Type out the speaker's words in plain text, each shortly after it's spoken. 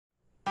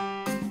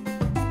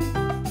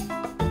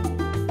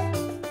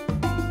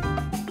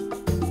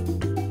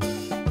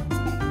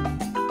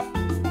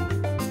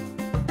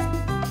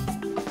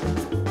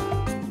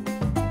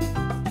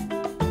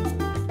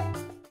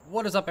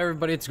What is up,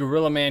 everybody? It's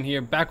Gorillaman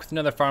here, back with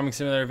another farming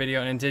simulator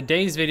video, and in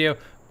today's video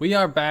we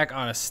are back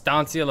on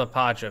Estancia La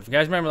Patra. If you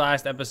guys remember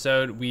last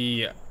episode,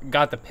 we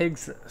got the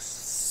pigs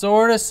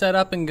sort of set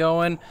up and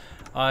going,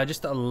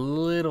 just a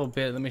little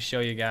bit. Let me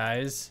show you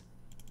guys.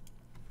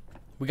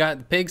 We got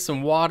the pigs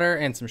some water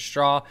and some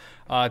straw.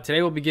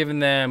 Today we'll be giving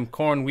them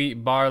corn,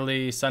 wheat,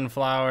 barley,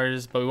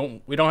 sunflowers,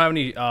 but we don't have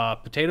any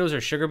potatoes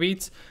or sugar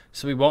beets,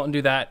 so we won't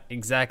do that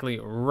exactly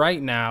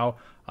right now.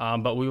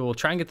 But we will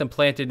try and get them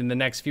planted in the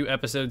next few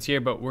episodes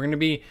here, but we're going to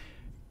be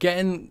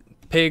getting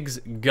pigs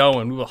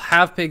going. We will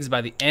have pigs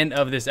by the end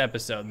of this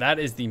episode. That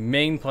is the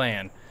main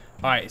plan.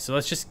 All right, so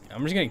I'm just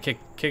going to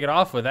kick it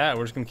off with that.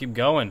 We're just going to keep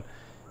going.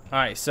 All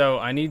right, so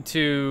we're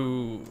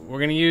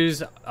going to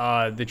use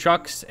the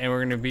trucks, and we're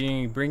going to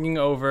be bringing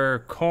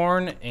over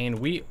corn and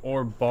wheat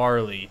or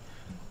barley.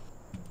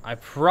 I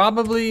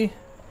probably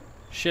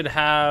should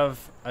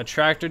have a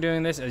tractor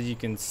doing this. As you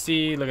can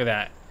see, look at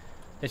that.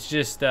 It's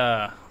just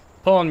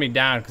pulling me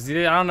down because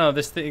I don't know,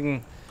 this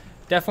thing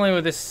definitely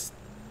with this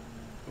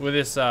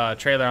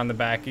trailer on the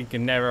back, you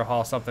can never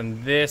haul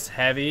something this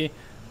heavy,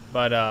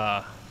 but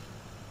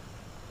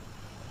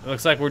it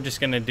looks like we're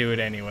just gonna do it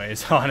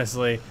anyways,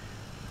 honestly.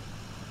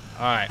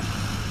 All right,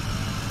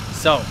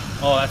 so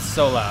that's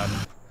so loud.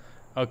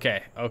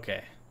 Okay,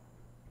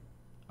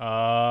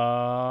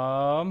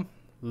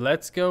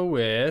 let's go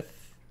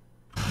with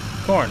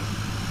corn.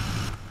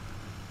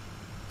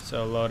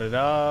 So load it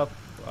up.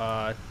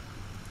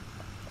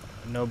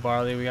 No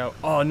barley, we got,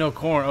 oh, no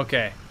corn.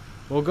 Okay,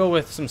 we'll go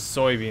with some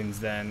soybeans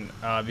then,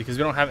 because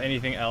we don't have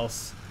anything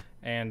else.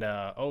 And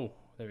oh,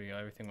 there we go,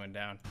 everything went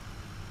down.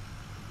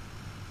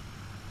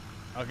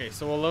 Okay,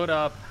 so we'll load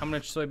up. How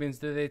much soybeans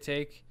do they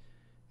take?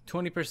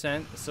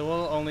 20%, so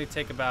we'll only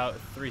take about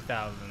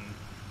 3,000.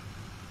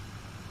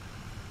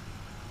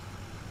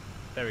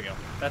 There we go,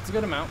 that's a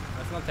good amount.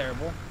 That's not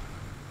terrible.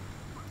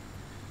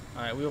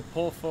 All right, we'll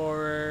pull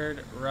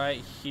forward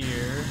right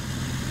here.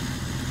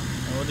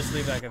 We'll just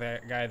leave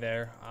that guy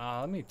there.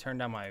 Let me turn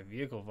down my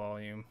vehicle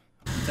volume.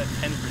 It's at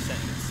 10%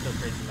 and it's still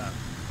crazy loud.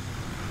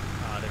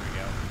 There we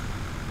go.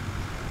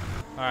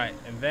 Alright,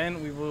 and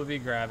then we will be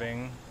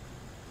grabbing...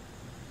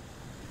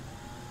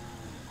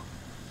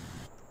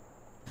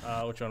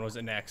 which one was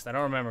it next? I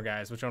don't remember,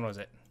 guys. Which one was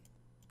it?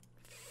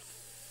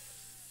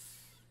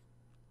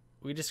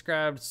 We just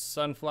grabbed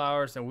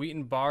sunflowers and wheat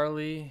and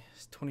barley.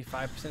 It's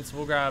 25%, so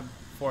we'll grab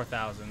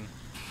 4,000.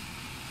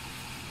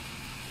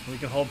 We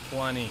can hold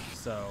plenty,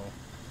 so...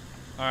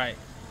 Alright,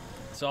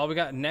 so all we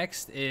got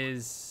next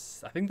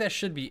is... I think that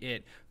should be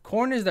it.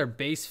 Corn is their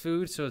base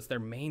food, so it's their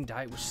main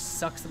diet, which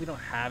sucks that we don't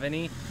have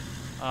any.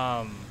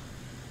 I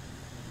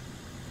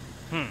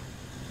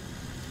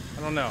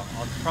don't know.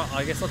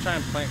 I guess I'll try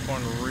and plant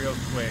corn real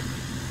quick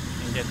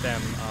and get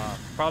them...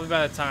 probably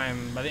by the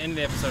end of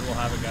the episode, we'll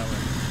have it going.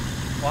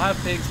 We'll have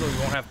pigs, but we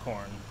won't have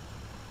corn.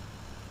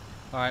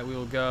 Alright, we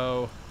will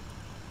go...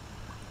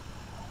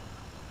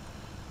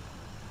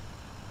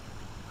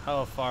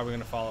 How far are we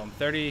going to follow him?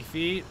 30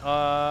 feet?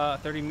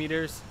 30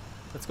 meters?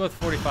 Let's go with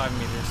 45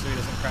 meters so he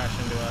doesn't crash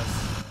into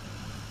us.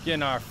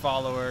 Getting our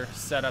follower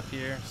set up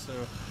here. So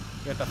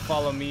we got the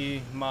follow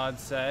me mod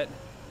set.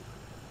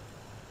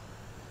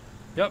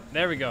 Yep,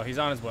 there we go. He's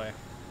on his way.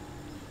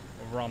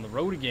 We're on the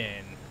road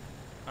again.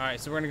 Alright,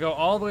 so we're going to go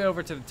all the way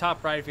over to the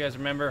top right, if you guys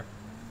remember.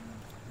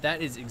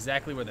 That is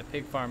exactly where the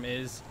pig farm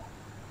is.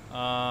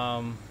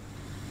 Let's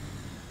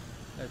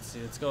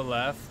see, let's go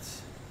left.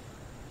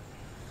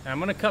 And I'm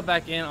going to cut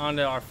back in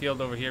onto our field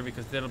over here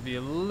because it'll be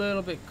a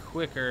little bit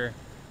quicker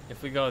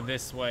if we go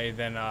this way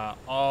than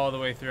all the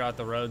way throughout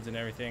the roads and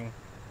everything.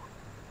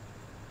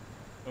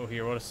 Oh,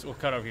 here, we'll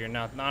cut over here.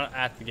 Not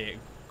at the gate.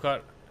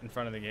 Cut in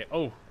front of the gate.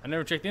 Oh, I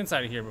never checked the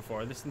inside of here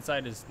before. This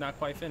inside is not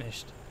quite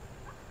finished.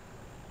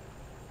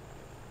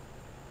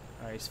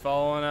 All right, he's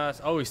following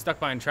us. Oh, he's stuck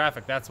behind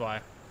traffic. That's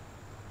why.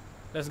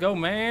 Let's go,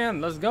 man.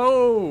 Let's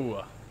go.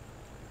 All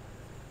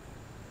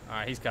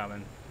right, he's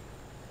coming.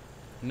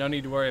 No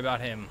need to worry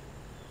about him.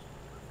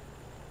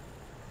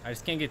 I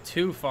just can't get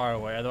too far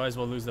away, otherwise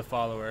we'll lose the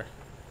follower.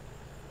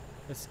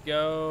 Let's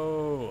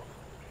go.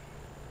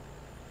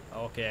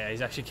 Okay,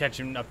 he's actually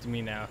catching up to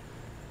me now.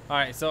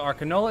 Alright, so our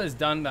canola is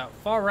done. That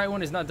far right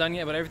one is not done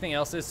yet, but everything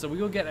else is. So we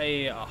will get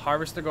a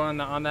harvester going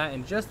on that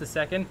in just a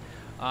second.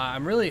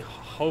 I'm really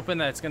hoping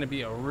that it's going to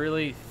be a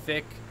really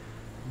thick,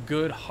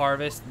 good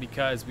harvest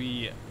because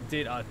we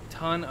did a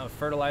ton of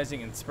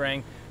fertilizing and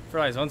spraying.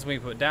 Once we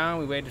put down,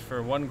 we waited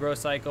for one grow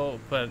cycle,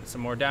 put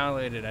some more down,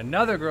 waited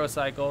another grow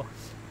cycle,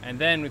 and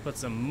then we put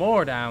some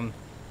more down.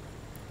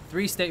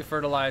 3-state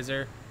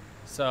fertilizer.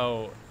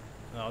 So,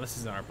 oh, this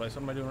isn't our place.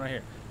 What am I doing right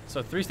here?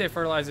 So 3-state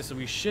fertilizer, so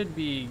we should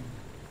be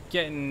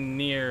getting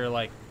near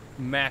like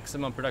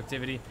maximum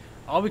productivity.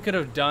 All we could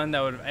have done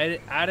that would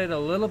have added a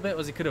little bit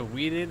was we could have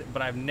weeded,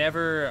 but I've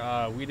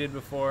never weeded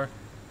before.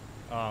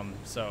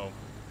 So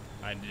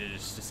I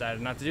just decided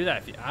not to do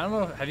that. I don't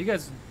know, have you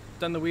guys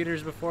done the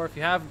weeders before? If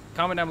you have,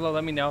 comment down below,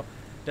 let me know.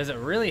 Does it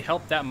really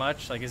help that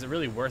much? Like, is it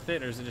really worth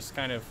it, or is it just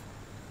kind of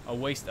a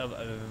waste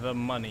of the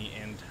money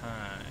and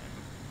time?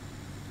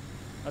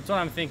 That's what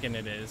I'm thinking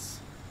it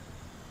is.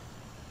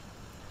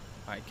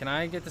 Alright, can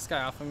I get this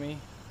guy off of me?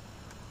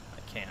 I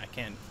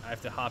can't. I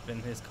have to hop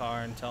in his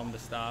car and tell him to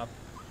stop.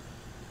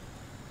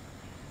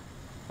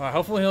 Alright,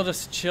 hopefully he'll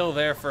just chill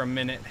there for a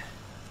minute.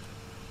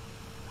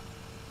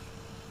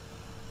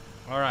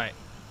 Alright.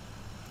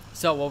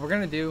 So what we're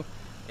gonna do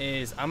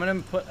is I'm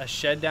gonna put a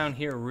shed down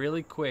here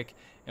really quick,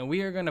 and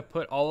we are gonna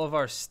put all of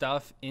our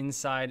stuff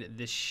inside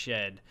this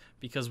shed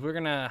because we're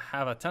gonna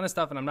have a ton of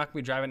stuff, and I'm not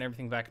gonna be driving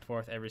everything back and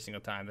forth every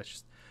single time. That's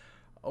just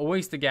a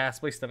waste of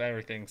gas, waste of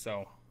everything.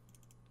 So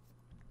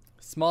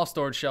small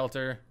storage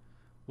shelter.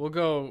 We'll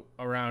go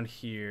around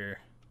here.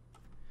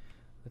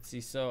 Let's see.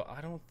 So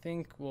I don't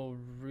think we'll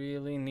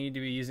really need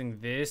to be using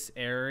this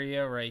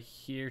area right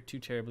here too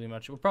terribly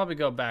much. We'll probably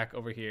go back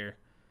over here.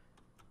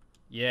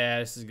 Yeah,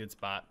 this is a good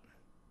spot.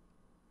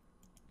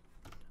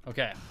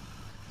 Okay.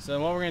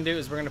 So what we're gonna do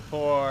is we're gonna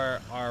pour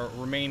our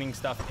remaining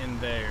stuff in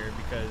there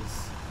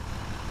because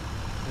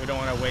we don't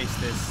want to waste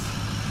this.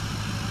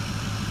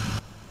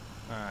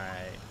 All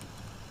right.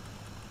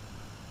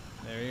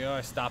 There we go.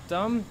 I stopped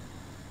them.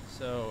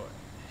 So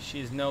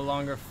she's no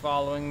longer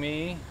following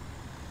me.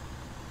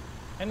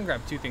 I didn't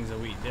grab 2 things of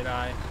wheat, did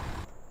I?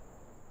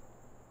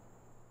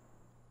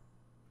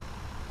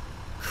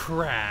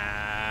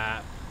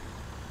 Crap.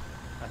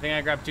 I think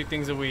I grabbed 2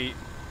 things of wheat.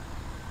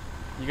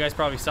 You guys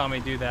probably saw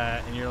me do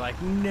that, and you're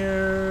like,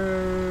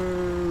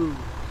 no.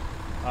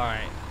 All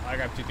right, I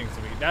grabbed 2 things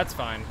of wheat. That's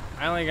fine.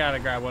 I only gotta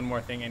grab 1 more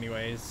thing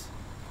anyways.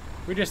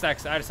 I just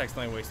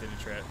accidentally wasted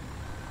a trip.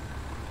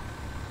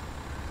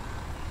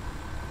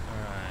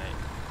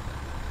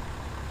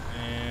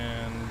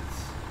 And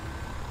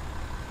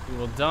we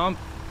will dump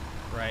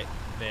right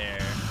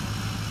there.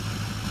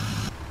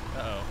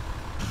 Uh-oh.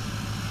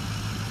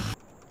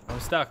 I'm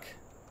stuck.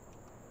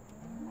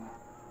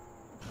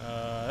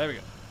 There we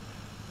go.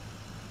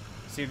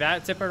 See,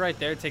 that tipper right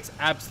there takes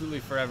absolutely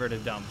forever to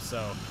dump.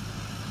 So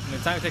in the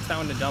time it takes that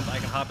one to dump, I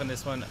can hop in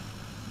this one,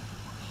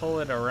 pull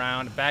it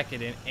around, back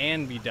it in,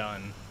 and be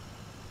done.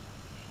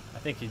 I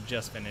think he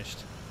just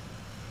finished.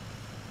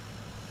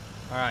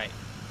 All right.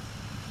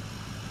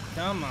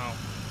 Come on.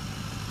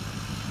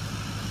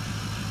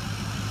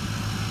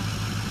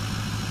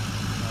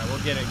 Alright, we'll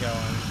get it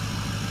going.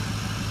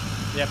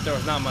 Yep, there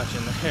was not much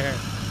in there.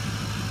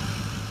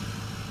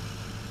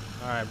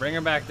 Alright, bring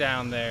her back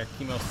down there,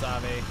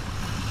 Kimo-Sabe.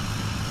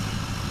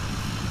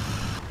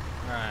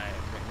 Alright,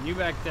 bring you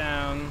back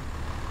down.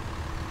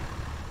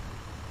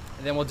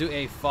 And then we'll do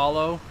a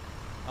follow.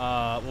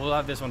 We'll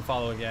have this one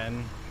follow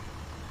again.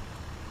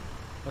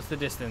 What's the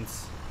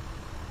distance?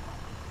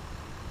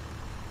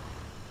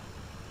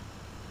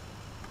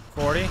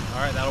 40.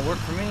 Alright, that'll work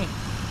for me.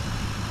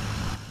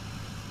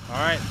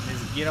 Alright,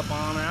 let's get up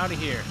on out of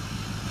here.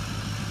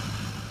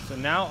 So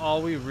now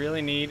all we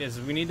really need is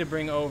we need to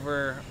bring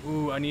over.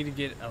 Ooh, I need to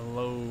get a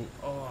low.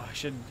 Oh, I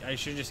should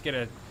just get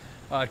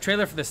a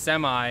trailer for the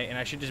semi, and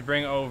I should just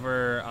bring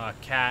over a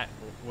cat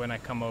when I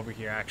come over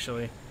here.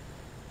 Actually,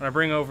 when I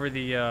bring over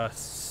the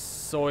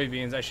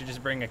soybeans, I should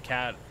just bring a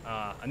cat,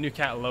 a new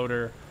cat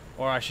loader,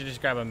 or I should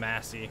just grab a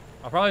Massey.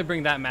 I'll probably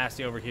bring that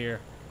Massey over here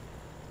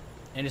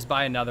and just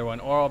buy another one,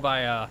 or I'll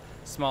buy a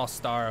small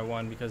star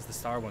one because the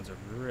star ones are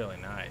really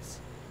nice.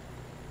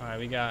 All right,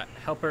 we got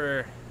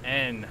helper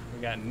N.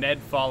 We got Ned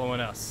following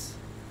us.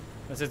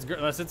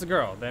 Unless it's a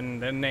girl, then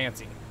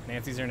Nancy.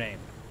 Nancy's her name.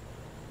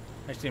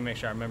 I just need to make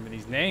sure I remember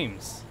these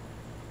names.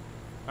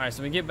 All right,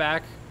 so we get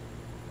back.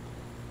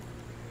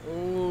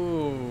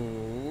 Ooh,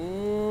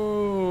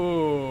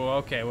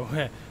 okay. Well,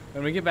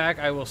 when we get back,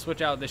 I will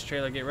switch out this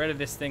trailer, get rid of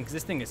this thing, because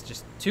this thing is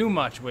just too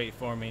much weight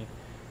for me.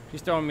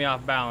 She's throwing me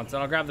off balance.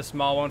 And I'll grab the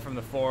small one from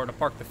the Ford. I'll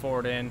park the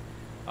Ford in.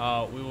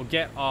 We will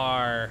get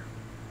our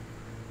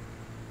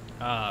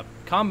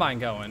combine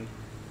going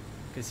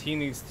because he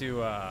needs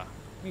to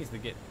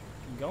get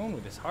going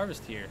with this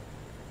harvest here.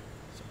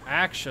 So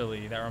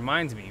actually, that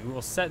reminds me, we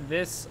will set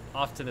this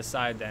off to the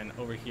side then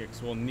over here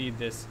because we'll need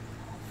this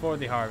for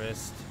the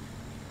harvest.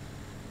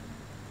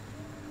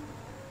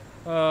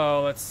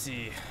 Oh, let's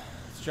see.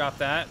 Let's drop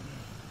that.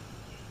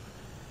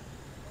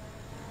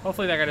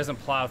 Hopefully that guy doesn't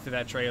plow through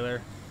that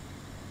trailer.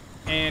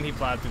 And he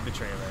plowed through the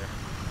trailer.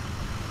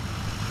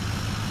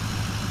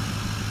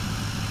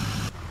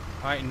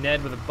 Alright,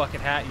 Ned with a bucket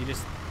hat, you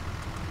just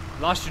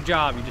lost your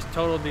job. You just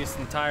totaled this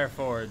entire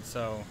Ford,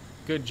 so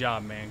good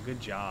job, man. Good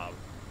job.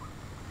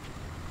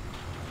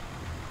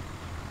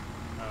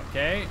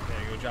 Okay,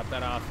 there you go, drop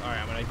that off. Alright,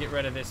 I'm gonna get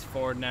rid of this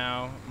Ford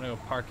now. I'm gonna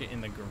go park it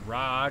in the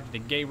garage, the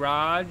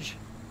garage.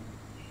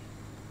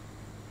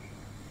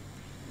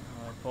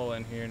 I'll pull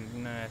in here,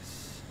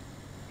 nice.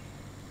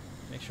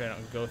 Make sure I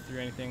don't go through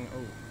anything.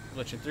 Oh,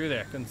 glitching through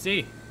there, couldn't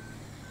see.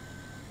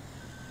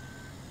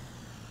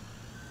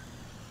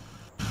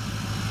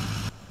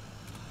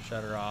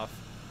 Shut her off.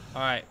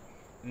 All right,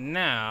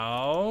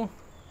 now,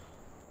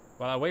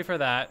 while I wait for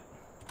that.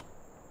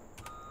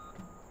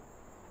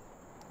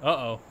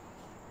 Uh-oh.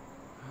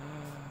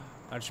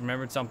 I just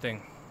remembered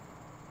something.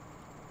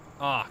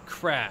 Ah, oh,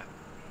 crap.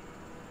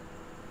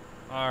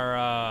 Our,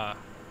 I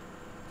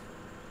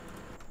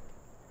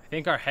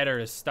think our header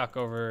is stuck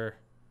over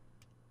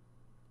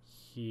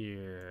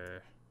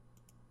here.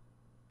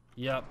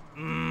 Yep.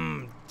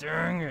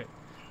 Dang it.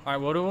 All right,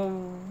 what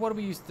do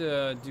we used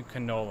to do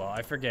canola?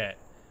 I forget.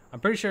 I'm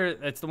pretty sure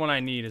that's the one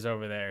I need is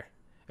over there.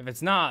 If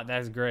it's not,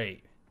 that's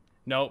great.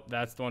 Nope,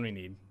 that's the one we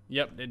need.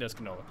 Yep, it does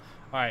canola. All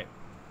right.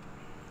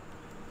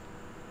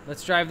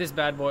 Let's drive this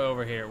bad boy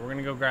over here. We're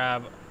gonna go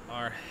grab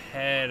our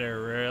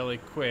header really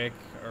quick,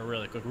 or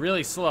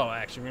really slow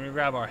actually. We're gonna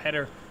grab our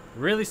header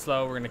really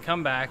slow. We're gonna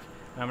come back,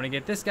 and I'm gonna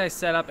get this guy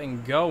set up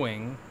and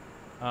going,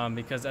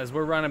 because as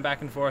we're running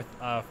back and forth,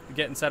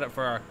 getting set up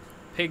for our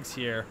pigs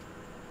here,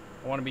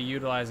 I want to be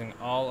utilizing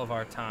all of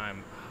our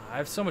time. I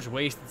have so much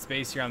wasted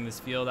space here on this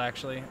field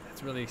actually.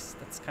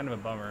 That's kind of a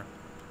bummer.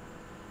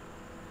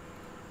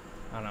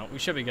 I don't know. We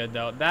should be good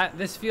though.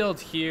 This field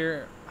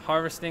here,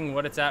 harvesting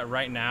what it's at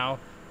right now,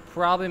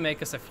 probably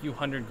make us a few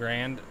 $100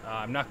 grand.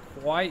 I'm not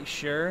quite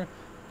sure,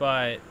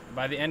 but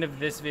by the end of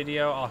this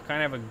video, I'll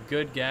kind of have a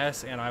good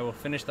guess, and I will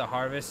finish the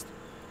harvest.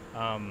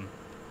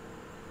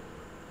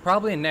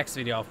 Probably in next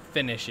video, I'll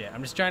finish it.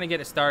 I'm just trying to get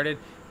it started,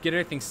 get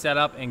everything set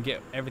up, and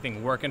get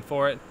everything working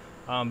for it.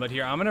 But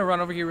here, I'm gonna run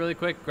over here really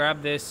quick,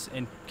 grab this,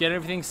 and get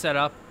everything set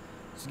up.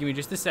 Just give me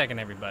just a second,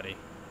 everybody.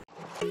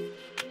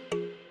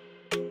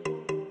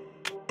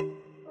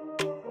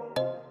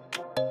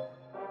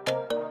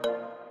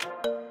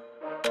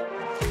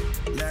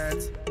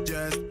 Let's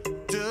just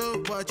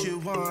do what you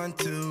want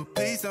to.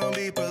 Please don't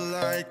be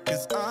polite,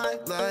 cause I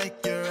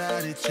like your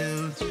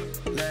attitude.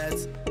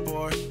 Let's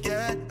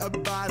forget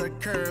about a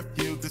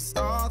curfew, cause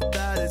all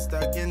that is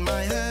stuck in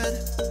my head.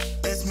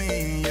 It's me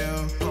and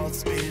you, pulse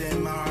speed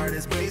and my heart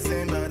is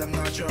racing, but I'm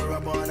not sure I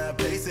wanna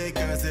face it,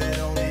 cause it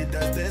only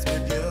does this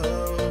with you.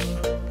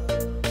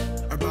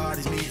 Our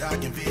bodies meet, I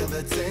can feel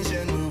the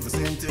tension, move us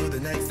into the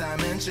next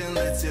dimension.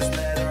 Let's just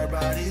let our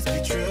bodies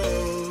be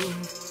true.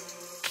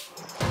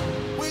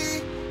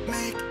 We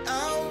make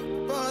out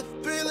for the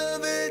thrill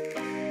of it,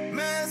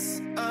 mess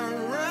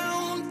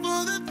around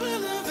for the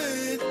thrill of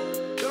it.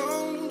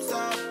 Don't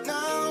stop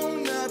now,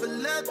 never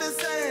let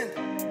this end.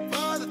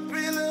 For the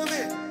thrill of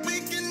it,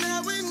 we can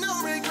have with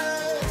no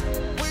regret.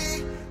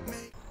 We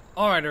make.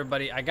 All right,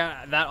 everybody, I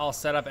got that all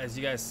set up as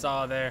you guys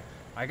saw there.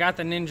 I got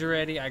the Ninja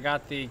ready. I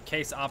got the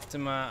Case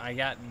Optima. I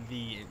got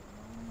the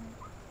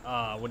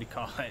what do you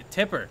call it?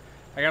 Tipper.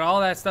 I got all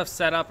that stuff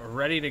set up,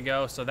 ready to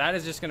go. So that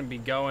is just gonna be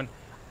going.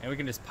 And we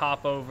can just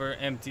pop over,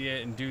 empty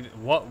it, and do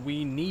what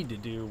we need to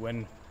do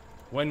when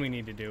we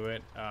need to do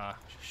it.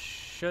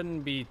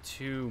 Shouldn't be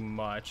too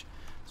much.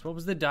 So what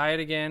was the diet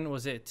again?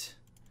 Was it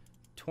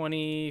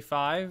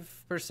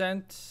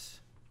 25%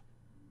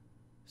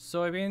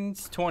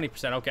 soybeans?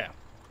 20%, okay.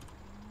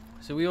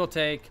 So we will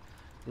take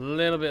a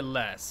little bit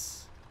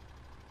less.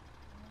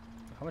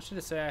 How much did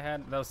it say I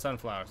had? That was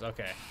sunflowers,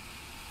 okay.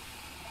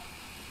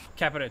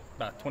 Cap it at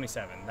about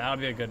 27. That'll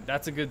be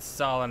that's a good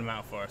solid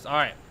amount for us. All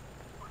right.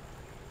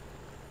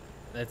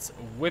 Let's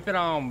whip it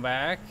on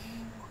back.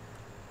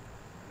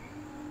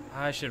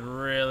 I should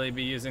really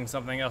be using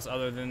something else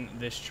other than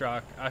this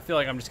truck. I feel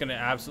like I'm just gonna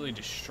absolutely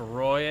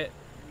destroy it,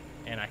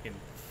 and I can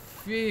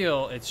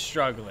feel it's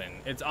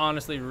struggling. It's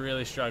honestly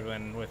really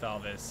struggling with all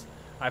this.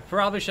 I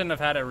probably shouldn't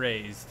have had it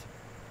raised.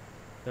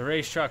 The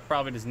raised truck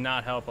probably does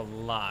not help a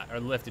lot,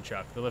 or lifted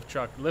truck. The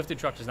lifted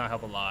truck does not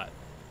help a lot.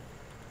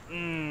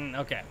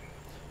 Okay.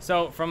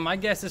 So from my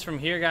guesses from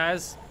here,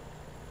 guys,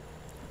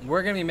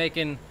 we're gonna be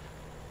making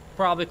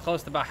probably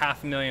close to about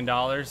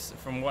 $500,000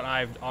 from what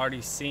I've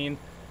already seen.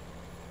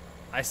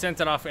 I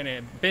sent it off and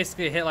it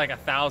basically hit like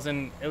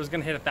 1,000. It was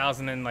gonna hit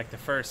 1,000 in like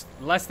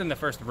less than the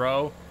first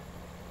row.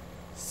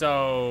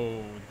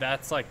 So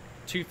that's like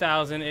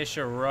 2,000-ish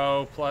a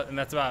row plus, and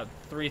that's about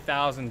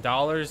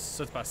 $3,000.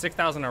 So it's about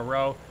 6,000 a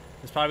row.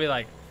 There's probably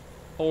like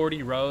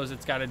 40 rows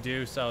it's got to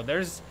do. So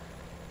there's,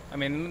 I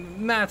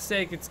mean, math's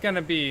sake, it's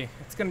gonna be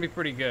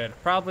pretty good.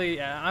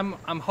 Probably, I'm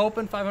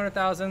hoping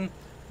 500,000.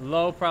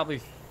 Low,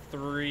 probably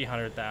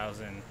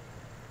 300,000,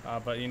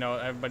 but you know,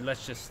 everybody,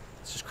 let's just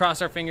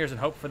cross our fingers and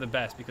hope for the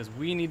best, because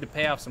we need to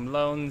pay off some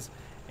loans,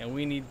 and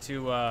we need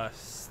to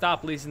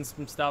stop leasing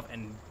some stuff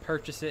and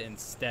purchase it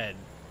instead.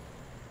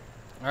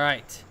 All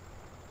right,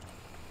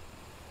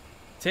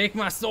 take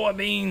my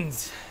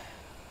soybeans.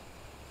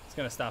 It's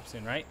gonna stop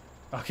soon, right?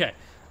 Okay,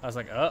 I was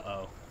like,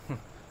 uh-oh.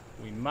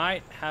 We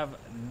might have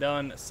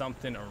done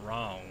something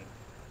wrong.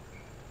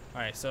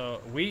 All right, so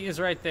wheat is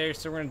right there,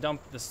 so we're gonna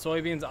dump the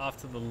soybeans off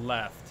to the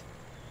left.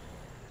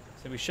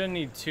 So we shouldn't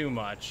need too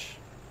much.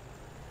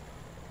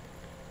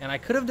 And I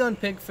could have done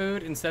pig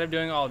food instead of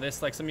doing all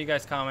this, like some of you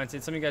guys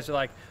commented. Some of you guys are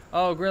like,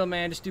 oh,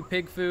 Gorillaman, just do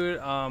pig food.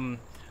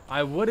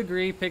 I would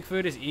agree, pig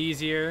food is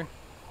easier,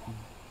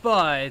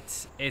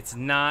 but it's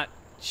not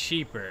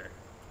cheaper.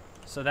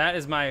 So that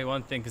is my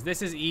one thing, because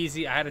this is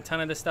easy. I had a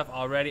ton of this stuff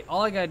already.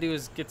 All I gotta do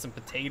is get some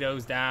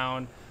potatoes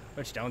down,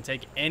 which don't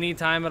take any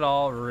time at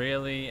all,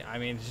 really. I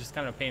mean, it's just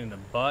kind of a pain in the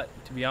butt,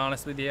 to be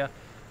honest with you.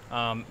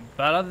 But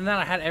other than that,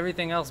 I had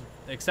everything else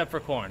except for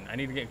corn. I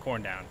need to get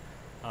corn down.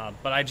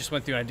 But I just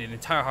went through and I did an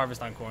entire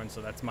harvest on corn,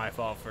 so that's my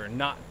fault for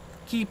not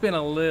keeping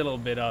a little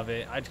bit of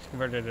it. I just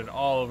converted it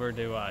all over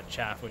to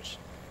chaff, which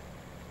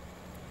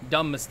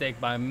dumb mistake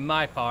by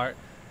my part.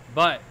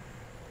 But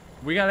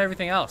we got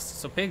everything else.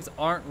 So pigs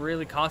aren't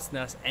really costing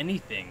us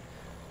anything.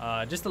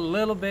 Just a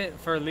little bit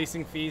for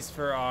leasing fees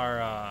for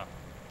our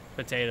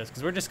potatoes,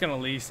 because we're just gonna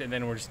lease it and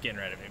then we're just getting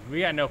rid of it.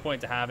 We got no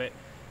point to have it.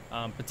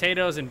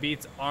 Potatoes and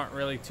beets aren't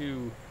really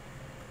too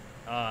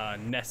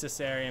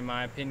necessary in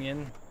my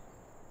opinion.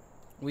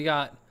 We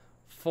got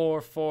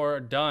 4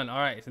 done. All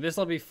right, so this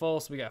will be full,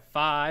 so we got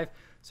 5.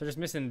 So just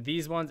missing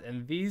these ones,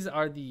 and these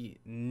are the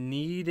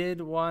needed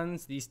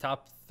ones. These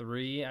top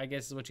 3, I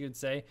guess is what you would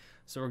say.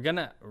 So we're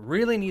gonna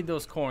really need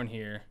those corn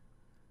here.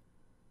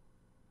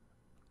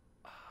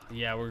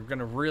 Yeah, we're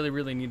gonna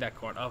really need that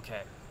corn.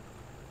 Okay.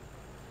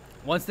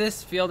 Once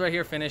this field right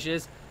here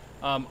finishes,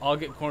 I'll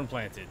get corn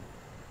planted.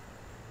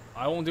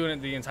 I won't do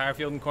it the entire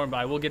field in corn, but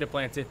I will get it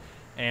planted,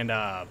 and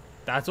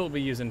that's what we'll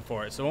be using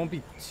for it. So it won't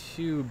be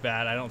too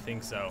bad, I don't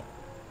think so.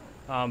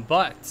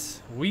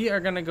 But we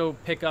are gonna go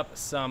pick up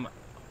some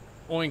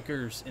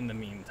oinkers in the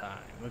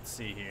meantime. Let's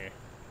see here.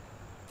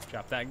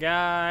 Drop that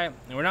guy,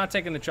 and we're not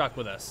taking the truck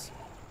with us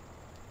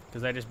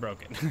because I just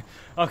broke it.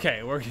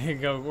 Okay, we're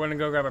gonna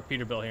go grab our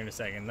Peterbilt here in a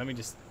second. Let me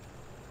just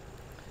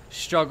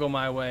struggle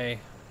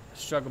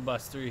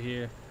bus through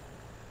here.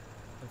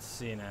 Let's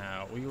see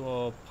now. We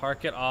will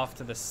park it off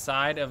to the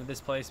side of this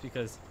place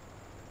because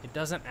it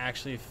doesn't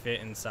actually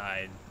fit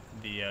inside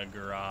the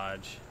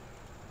garage.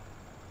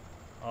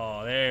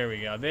 Oh, there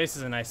we go. This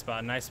is a nice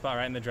spot. Nice spot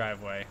right in the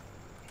driveway.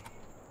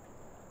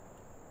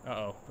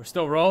 Uh-oh. We're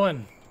still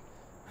rolling.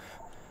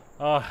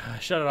 Oh, I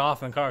shut it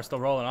off and the car is still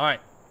rolling. All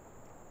right.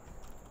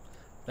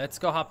 Let's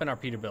go hop in our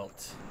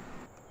Peterbilt.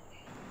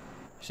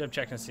 Should have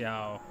checked and see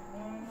how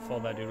full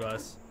that dude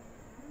was.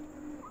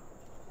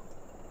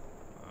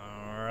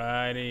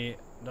 Alrighty.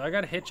 Do I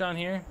got a hitch on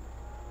here?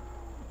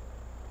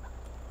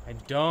 I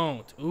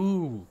don't.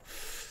 Ooh.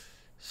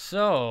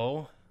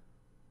 So,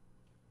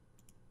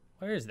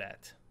 where is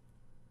that?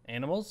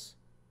 Animals?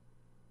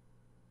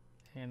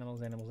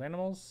 Animals.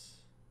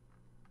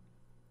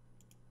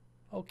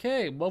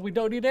 Okay, well, we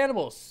don't need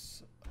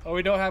animals. Oh,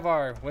 we don't have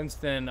our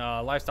Winston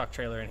livestock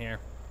trailer in here.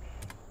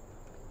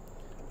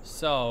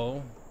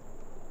 So,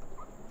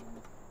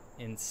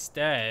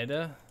 instead,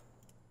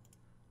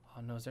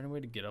 oh no, is there any way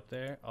to get up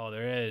there? Oh,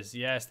 there is.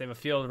 Yes, they have a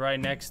field right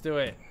next to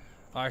it.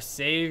 Our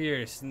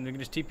saviors. And they can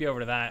just TP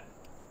over to that.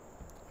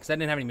 Because I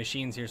didn't have any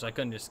machines here, so I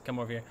couldn't just come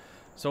over here.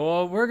 So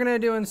what we're going to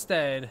do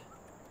instead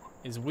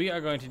is we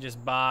are going to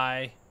just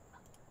buy...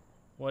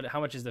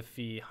 How much is the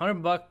fee?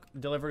 $100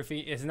 delivery fee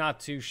is not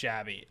too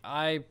shabby.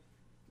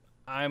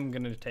 I'm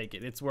going to take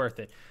it. It's worth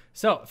it.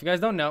 So, if you guys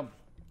don't know,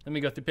 let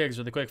me go through pigs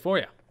really quick for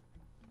you.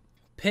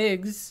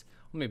 Pigs,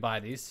 let me buy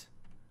these.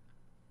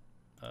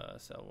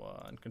 Sell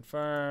one,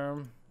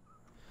 confirm.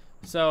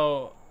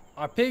 So,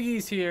 our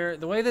piggies here,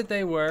 the way that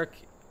they work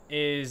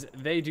is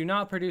they do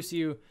not produce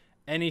you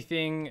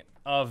anything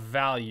of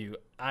value,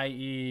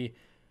 i.e.,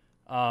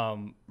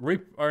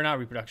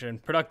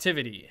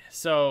 productivity.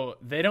 So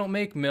they don't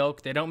make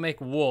milk, they don't make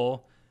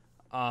wool.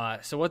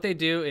 So what they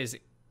do is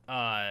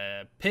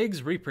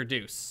pigs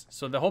reproduce.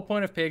 So the whole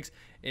point of pigs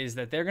is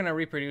that they're gonna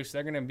reproduce.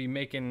 They're gonna be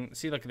making,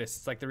 see, look at this,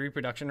 it's like the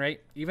reproduction rate,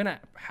 even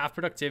at half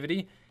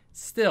productivity,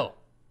 still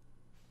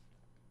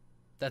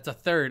that's a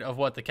third of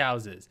what the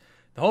cows is.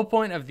 The whole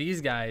point of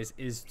these guys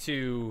is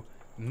to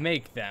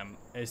make them,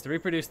 is to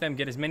reproduce them,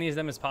 get as many of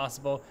them as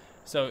possible.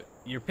 So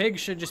your pig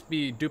should just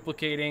be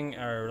duplicating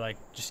or like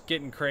just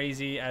getting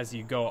crazy as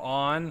you go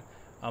on.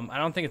 I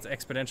don't think it's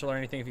exponential or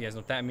anything, if you guys know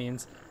what that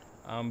means.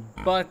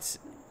 But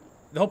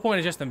the whole point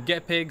is just to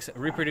get pigs,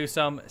 reproduce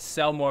them,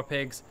 sell more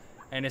pigs,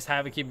 and just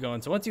have it keep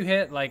going. So once you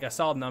hit like a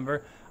solid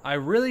number, I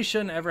really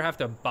shouldn't ever have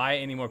to buy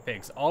any more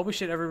pigs. All we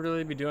should ever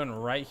really be doing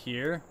right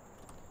here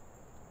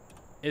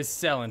is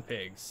selling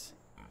pigs.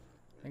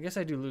 I guess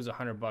I do lose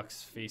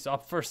 $100 fee. So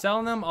for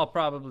selling them, I'll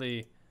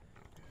probably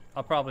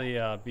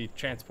be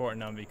transporting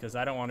them because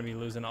I don't want to be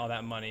losing all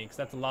that money, because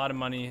that's a lot of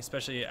money,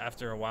 especially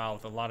after a while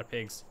with a lot of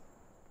pigs.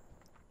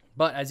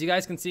 But as you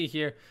guys can see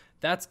here,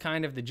 that's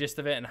kind of the gist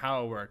of it and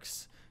how it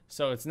works.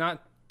 So it's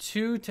not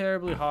too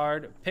terribly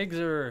hard. Pigs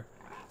are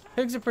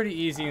pretty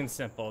easy and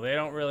simple. You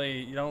don't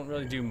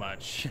really do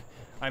much.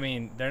 I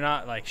mean, they're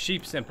not like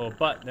sheep simple,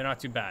 but they're not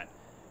too bad.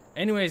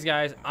 Anyways,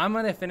 guys, I'm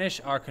gonna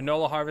finish our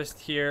canola harvest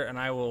here, and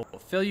I will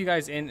fill you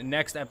guys in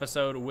next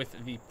episode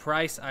with the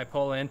price I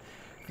pull in.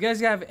 If you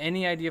guys have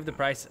any idea of the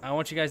price, I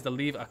want you guys to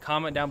leave a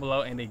comment down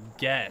below and a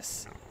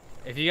guess.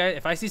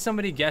 If I see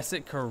somebody guess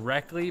it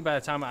correctly by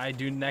the time I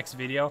do next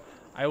video,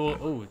 I will.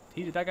 Oh,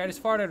 that guy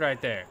just farted right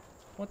there.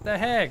 What the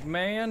heck,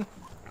 man?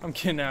 I'm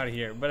getting out of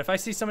here. But if I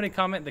see somebody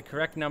comment the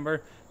correct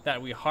number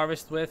that we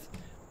harvest with,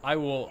 I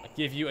will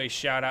give you a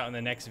shout out in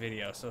the next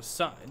video. So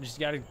just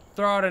gotta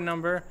throw out a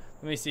number.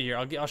 Let me see here.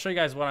 I'll show you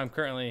guys what I'm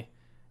currently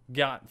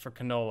got for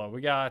canola.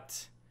 We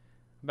got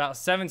about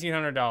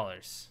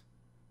 $1,700.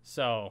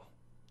 So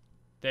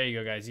there you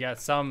go, guys. You got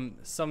some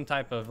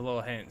type of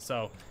little hint.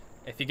 So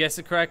if you guess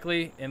it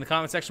correctly in the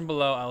comment section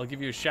below, I will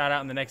give you a shout out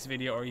in the next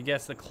video, or you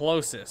guess the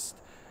closest.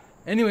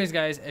 Anyways,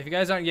 guys, if you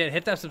guys aren't yet,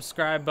 hit that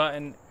subscribe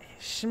button,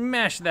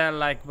 smash that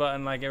like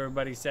button like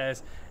everybody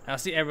says, and I'll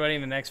see everybody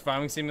in the next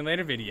Farming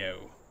Simulator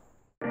video.